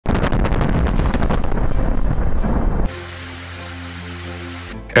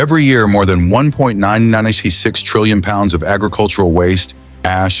Every year, more than 1.996 trillion pounds of agricultural waste,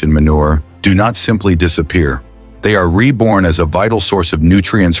 ash, and manure do not simply disappear. They are reborn as a vital source of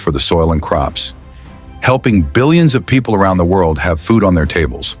nutrients for the soil and crops, helping billions of people around the world have food on their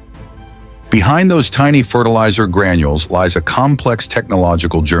tables. Behind those tiny fertilizer granules lies a complex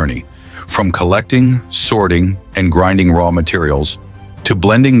technological journey, from collecting, sorting, and grinding raw materials, to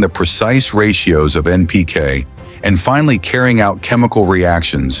blending the precise ratios of NPK, and finally carrying out chemical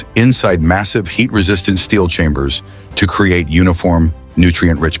reactions inside massive heat-resistant steel chambers to create uniform,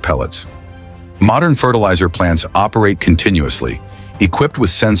 nutrient-rich pellets. Modern fertilizer plants operate continuously, equipped with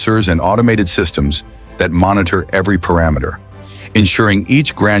sensors and automated systems that monitor every parameter, ensuring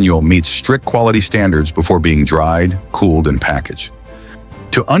each granule meets strict quality standards before being dried, cooled, and packaged.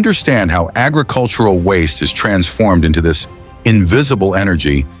 To understand how agricultural waste is transformed into this invisible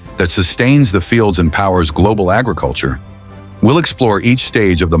energy that sustains the fields and powers global agriculture, we'll explore each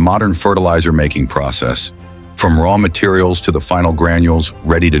stage of the modern fertilizer making process, from raw materials to the final granules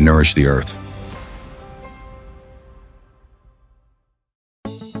ready to nourish the earth.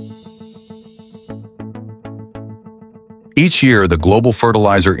 Each year, the global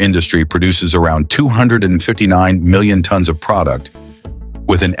fertilizer industry produces around 259 million tons of product,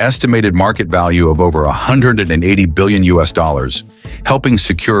 with an estimated market value of over 180 billion US, helping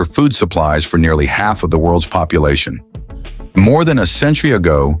secure food supplies for nearly half of the world's population. More than a century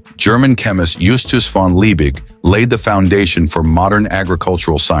ago, German chemist Justus von Liebig laid the foundation for modern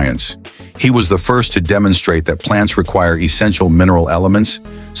agricultural science. He was the first to demonstrate that plants require essential mineral elements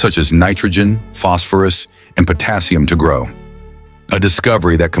such as nitrogen, phosphorus, and potassium to grow. A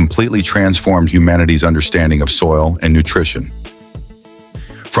discovery that completely transformed humanity's understanding of soil and nutrition.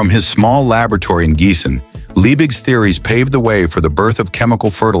 From his small laboratory in Gießen, Liebig's theories paved the way for the birth of chemical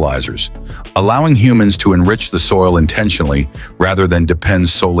fertilizers, allowing humans to enrich the soil intentionally rather than depend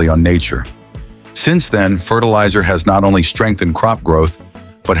solely on nature. Since then, fertilizer has not only strengthened crop growth,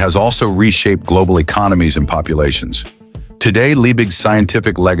 but has also reshaped global economies and populations. Today, Liebig's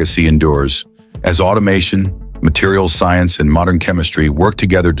scientific legacy endures as automation, materials science, and modern chemistry work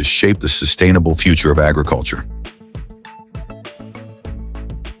together to shape the sustainable future of agriculture.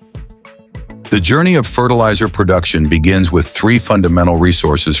 The journey of fertilizer production begins with three fundamental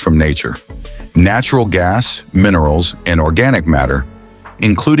resources from nature: natural gas, minerals, and organic matter,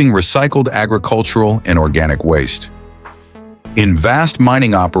 including recycled agricultural and organic waste. In vast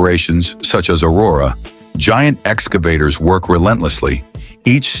mining operations such as Aurora, giant excavators work relentlessly.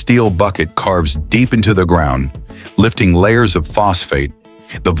 Each steel bucket carves deep into the ground, lifting layers of phosphate,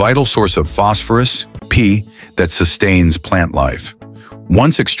 the vital source of phosphorus, P, that sustains plant life.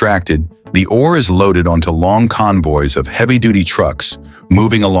 Once extracted, the ore is loaded onto long convoys of heavy-duty trucks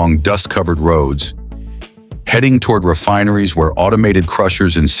moving along dust-covered roads, heading toward refineries where automated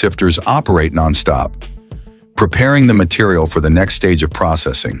crushers and sifters operate non-stop, preparing the material for the next stage of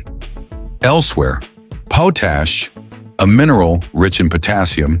processing. Elsewhere, potash, a mineral rich in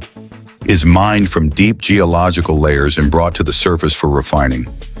potassium, is mined from deep geological layers and brought to the surface for refining.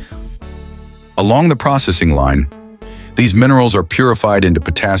 Along the processing line, these minerals are purified into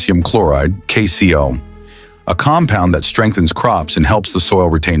potassium chloride, KCl, a compound that strengthens crops and helps the soil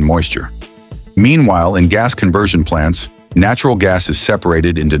retain moisture. Meanwhile, in gas conversion plants, natural gas is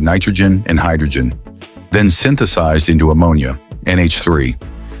separated into nitrogen and hydrogen, then synthesized into ammonia, NH3,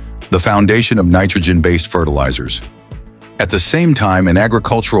 the foundation of nitrogen-based fertilizers. At the same time, in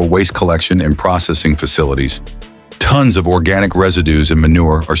agricultural waste collection and processing facilities, tons of organic residues and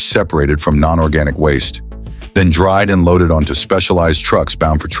manure are separated from non-organic waste, then dried and loaded onto specialized trucks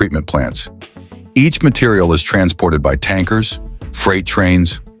bound for treatment plants. Each material is transported by tankers, freight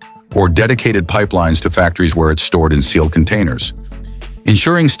trains, or dedicated pipelines to factories where it's stored in sealed containers,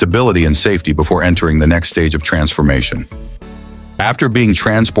 ensuring stability and safety before entering the next stage of transformation. After being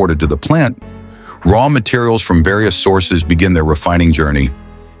transported to the plant, raw materials from various sources begin their refining journey.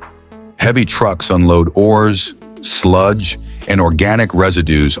 Heavy trucks unload ores, sludge, and organic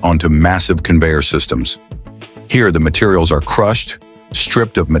residues onto massive conveyor systems. Here, the materials are crushed,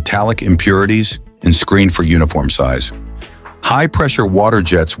 stripped of metallic impurities, and screened for uniform size. High-pressure water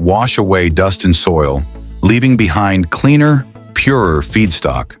jets wash away dust and soil, leaving behind cleaner, purer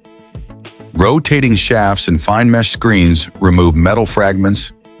feedstock. Rotating shafts and fine mesh screens remove metal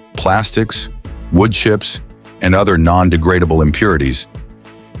fragments, plastics, wood chips, and other non-degradable impurities,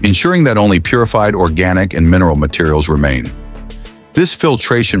 ensuring that only purified organic and mineral materials remain. This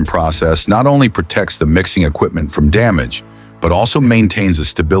filtration process not only protects the mixing equipment from damage, but also maintains the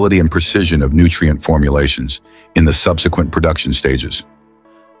stability and precision of nutrient formulations in the subsequent production stages,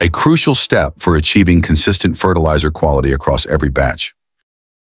 a crucial step for achieving consistent fertilizer quality across every batch.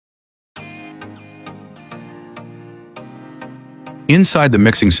 Inside the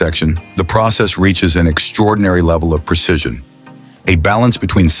mixing section, the process reaches an extraordinary level of precision, a balance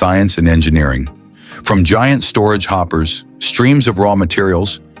between science and engineering. From giant storage hoppers, streams of raw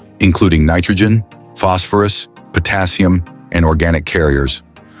materials, including nitrogen, phosphorus, potassium, and organic carriers,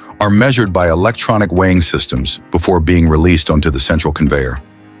 are measured by electronic weighing systems before being released onto the central conveyor.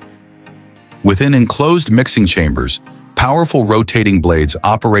 Within enclosed mixing chambers, powerful rotating blades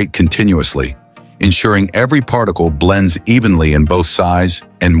operate continuously, ensuring every particle blends evenly in both size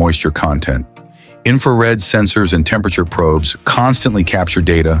and moisture content. Infrared sensors and temperature probes constantly capture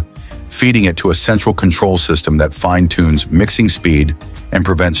data, feeding it to a central control system that fine-tunes mixing speed and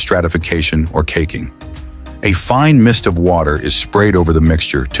prevents stratification or caking. A fine mist of water is sprayed over the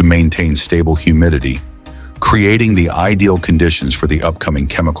mixture to maintain stable humidity, creating the ideal conditions for the upcoming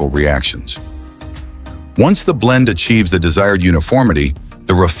chemical reactions. Once the blend achieves the desired uniformity,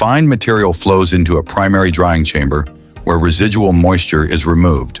 the refined material flows into a primary drying chamber where residual moisture is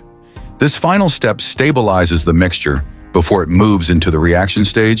removed. This final step stabilizes the mixture before it moves into the reaction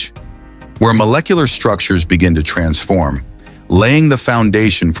stage, where molecular structures begin to transform, laying the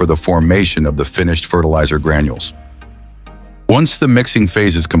foundation for the formation of the finished fertilizer granules. Once the mixing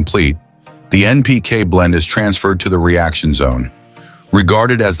phase is complete, the NPK blend is transferred to the reaction zone,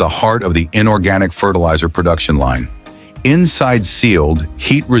 regarded as the heart of the inorganic fertilizer production line. Inside sealed,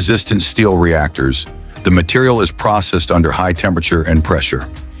 heat-resistant steel reactors, the material is processed under high temperature and pressure.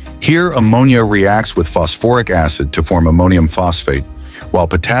 Here, ammonia reacts with phosphoric acid to form ammonium phosphate, while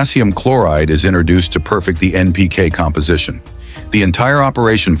potassium chloride is introduced to perfect the NPK composition. The entire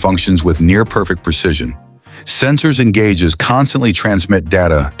operation functions with near-perfect precision. Sensors and gauges constantly transmit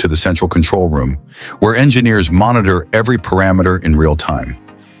data to the central control room, where engineers monitor every parameter in real time.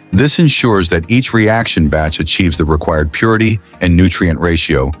 This ensures that each reaction batch achieves the required purity and nutrient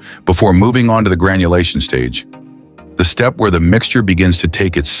ratio before moving on to the granulation stage, the step where the mixture begins to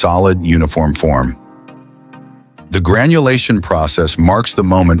take its solid, uniform form. The granulation process marks the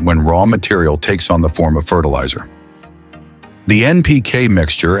moment when raw material takes on the form of fertilizer. The NPK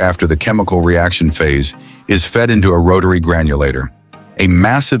mixture, after the chemical reaction phase, is fed into a rotary granulator, a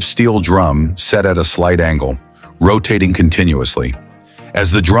massive steel drum set at a slight angle, rotating continuously. As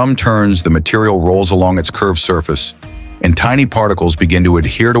the drum turns, the material rolls along its curved surface, and tiny particles begin to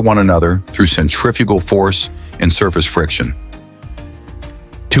adhere to one another through centrifugal force and surface friction.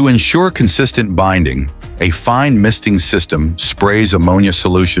 To ensure consistent binding, a fine misting system sprays ammonia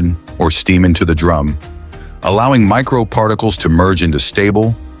solution or steam into the drum, allowing microparticles to merge into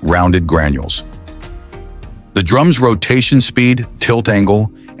stable, rounded granules. The drum's rotation speed, tilt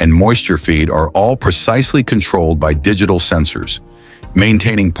angle, and moisture feed are all precisely controlled by digital sensors,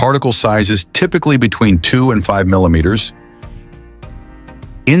 maintaining particle sizes typically between 2 and 5 millimeters.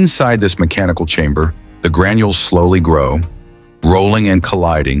 Inside this mechanical chamber, the granules slowly grow, rolling and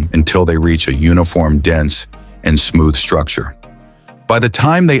colliding until they reach a uniform, dense, and smooth structure. By the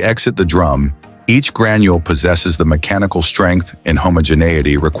time they exit the drum, each granule possesses the mechanical strength and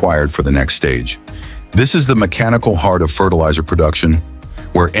homogeneity required for the next stage. This is the mechanical heart of fertilizer production,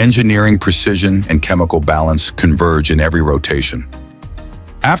 where engineering precision and chemical balance converge in every rotation.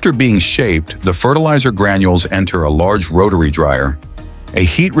 After being shaped, the fertilizer granules enter a large rotary dryer, a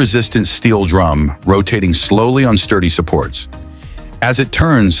heat-resistant steel drum rotating slowly on sturdy supports. As it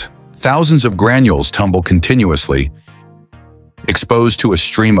turns, thousands of granules tumble continuously, exposed to a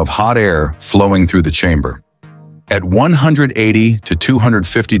stream of hot air flowing through the chamber. At 180 to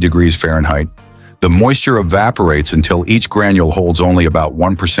 250 degrees Fahrenheit, the moisture evaporates until each granule holds only about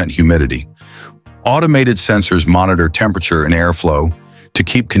 1% humidity. Automated sensors monitor temperature and airflow to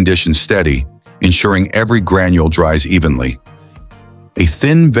keep conditions steady, ensuring every granule dries evenly. A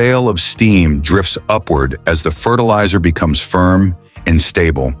thin veil of steam drifts upward as the fertilizer becomes firm and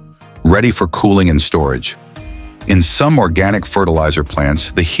stable, ready for cooling and storage. In some organic fertilizer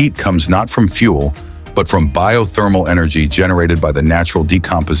plants, the heat comes not from fuel, but from biothermal energy generated by the natural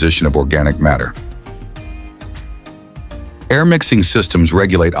decomposition of organic matter. Air mixing systems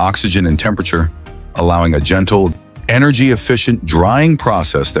regulate oxygen and temperature, allowing a gentle, energy-efficient drying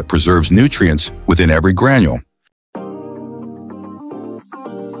process that preserves nutrients within every granule.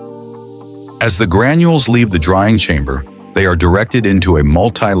 As the granules leave the drying chamber, they are directed into a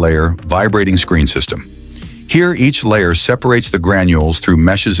multi-layer vibrating screen system. Here, each layer separates the granules through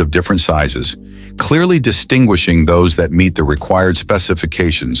meshes of different sizes, clearly distinguishing those that meet the required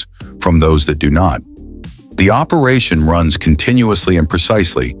specifications from those that do not. The operation runs continuously and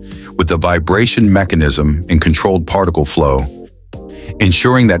precisely, with the vibration mechanism and controlled particle flow,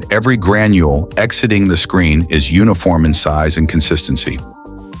 ensuring that every granule exiting the screen is uniform in size and consistency.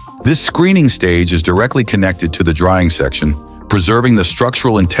 This screening stage is directly connected to the drying section, preserving the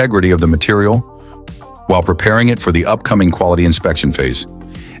structural integrity of the material while preparing it for the upcoming quality inspection phase.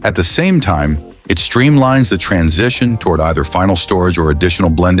 At the same time, it streamlines the transition toward either final storage or additional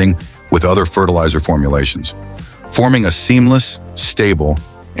blending with other fertilizer formulations, forming a seamless, stable,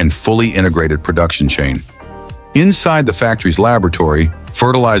 and fully integrated production chain. Inside the factory's laboratory,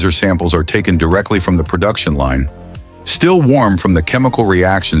 fertilizer samples are taken directly from the production line, still warm from the chemical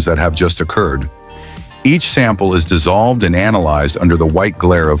reactions that have just occurred. Each sample is dissolved and analyzed under the white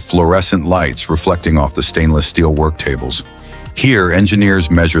glare of fluorescent lights reflecting off the stainless steel work tables. Here,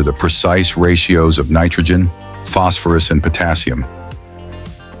 engineers measure the precise ratios of nitrogen, phosphorus, and potassium,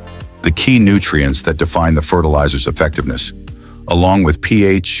 the key nutrients that define the fertilizer's effectiveness, along with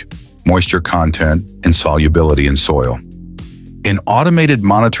pH, moisture content, and solubility in soil. An automated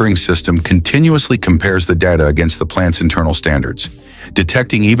monitoring system continuously compares the data against the plant's internal standards,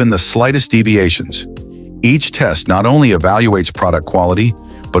 detecting even the slightest deviations. Each test not only evaluates product quality,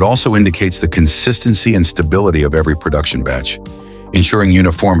 but also indicates the consistency and stability of every production batch, ensuring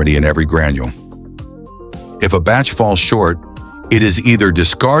uniformity in every granule. If a batch falls short, it is either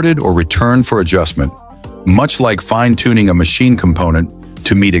discarded or returned for adjustment, much like fine-tuning a machine component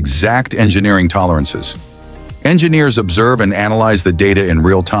to meet exact engineering tolerances. Engineers observe and analyze the data in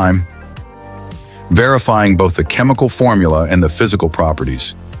real time, verifying both the chemical formula and the physical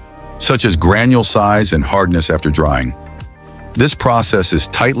properties, such as granule size and hardness after drying. This process is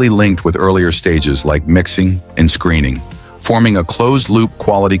tightly linked with earlier stages like mixing and screening, forming a closed-loop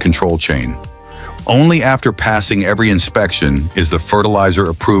quality control chain. Only after passing every inspection is the fertilizer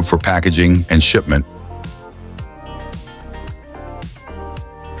approved for packaging and shipment.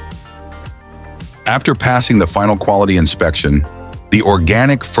 After passing the final quality inspection, the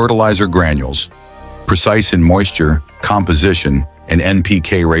organic fertilizer granules, precise in moisture, composition, and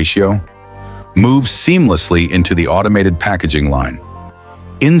NPK ratio, move seamlessly into the automated packaging line.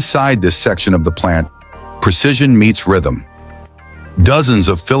 Inside this section of the plant, precision meets rhythm. Dozens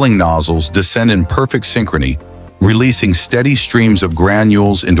of filling nozzles descend in perfect synchrony, releasing steady streams of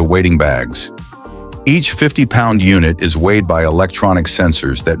granules into waiting bags. Each 50-pound unit is weighed by electronic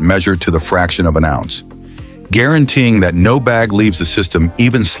sensors that measure to the fraction of an ounce, guaranteeing that no bag leaves the system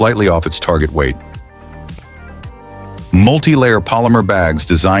even slightly off its target weight. Multi-layer polymer bags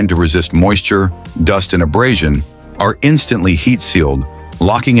designed to resist moisture, dust, and abrasion are instantly heat-sealed,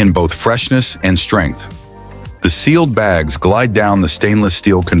 locking in both freshness and strength. The sealed bags glide down the stainless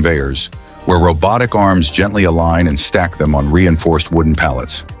steel conveyors, where robotic arms gently align and stack them on reinforced wooden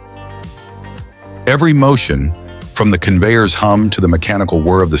pallets. Every motion, from the conveyor's hum to the mechanical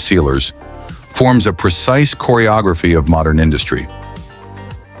whir of the sealers, forms a precise choreography of modern industry.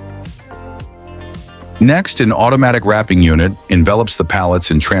 Next, an automatic wrapping unit envelops the pallets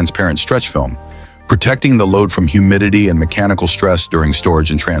in transparent stretch film, protecting the load from humidity and mechanical stress during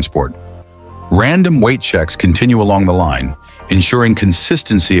storage and transport. Random weight checks continue along the line, ensuring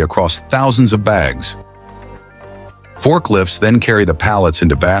consistency across thousands of bags. Forklifts then carry the pallets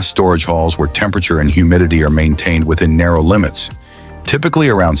into vast storage halls where temperature and humidity are maintained within narrow limits, typically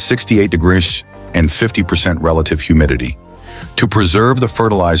around 68 degrees and 50% relative humidity, to preserve the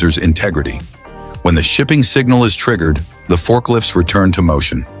fertilizer's integrity. When the shipping signal is triggered, the forklifts return to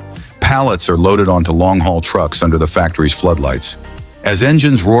motion. Pallets are loaded onto long-haul trucks under the factory's floodlights. As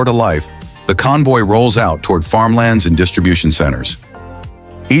engines roar to life, the convoy rolls out toward farmlands and distribution centers.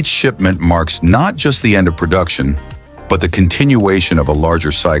 Each shipment marks not just the end of production, but the continuation of a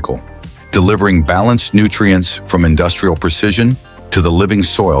larger cycle, delivering balanced nutrients from industrial precision to the living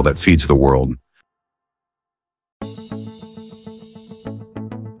soil that feeds the world.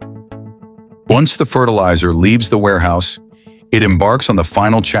 Once the fertilizer leaves the warehouse, it embarks on the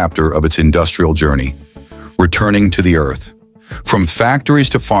final chapter of its industrial journey, returning to the earth. From factories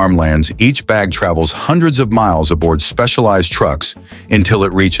to farmlands, each bag travels hundreds of miles aboard specialized trucks until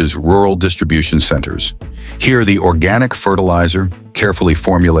it reaches rural distribution centers. Here, the organic fertilizer, carefully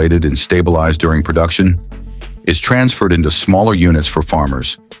formulated and stabilized during production, is transferred into smaller units for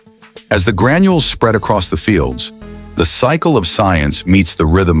farmers. As the granules spread across the fields, the cycle of science meets the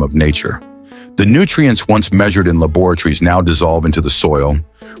rhythm of nature. The nutrients once measured in laboratories now dissolve into the soil,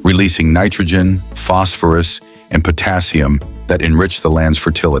 releasing nitrogen, phosphorus, and potassium that enrich the land's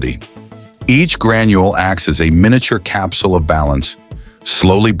fertility. Each granule acts as a miniature capsule of balance,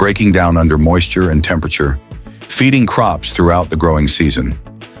 slowly breaking down under moisture and temperature, feeding crops throughout the growing season.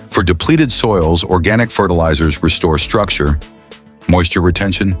 For depleted soils, organic fertilizers restore structure, moisture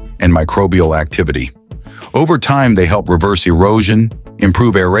retention, and microbial activity. Over time, they help reverse erosion,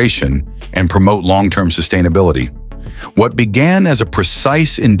 improve aeration, and promote long-term sustainability. What began as a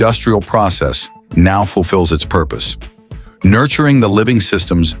precise industrial process now fulfills its purpose, nurturing the living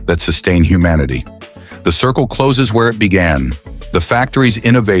systems that sustain humanity. The circle closes where it began. The factory's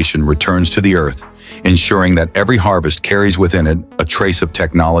innovation returns to the earth, ensuring that every harvest carries within it a trace of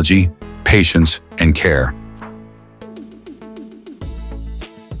technology, patience, and care.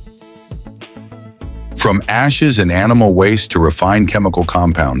 From ashes and animal waste to refined chemical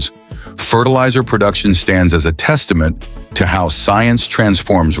compounds, fertilizer production stands as a testament to how science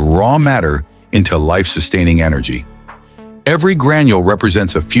transforms raw matter into life-sustaining energy. Every granule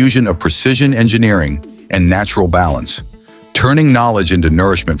represents a fusion of precision engineering and natural balance, turning knowledge into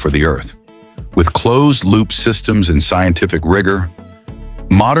nourishment for the earth. With closed-loop systems and scientific rigor,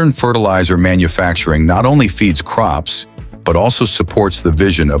 modern fertilizer manufacturing not only feeds crops, but also supports the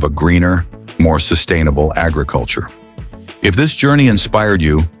vision of a greener, more sustainable agriculture. If this journey inspired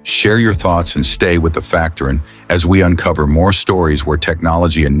you, share your thoughts and stay with the Factoran as we uncover more stories where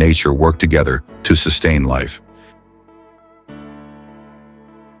technology and nature work together to sustain life.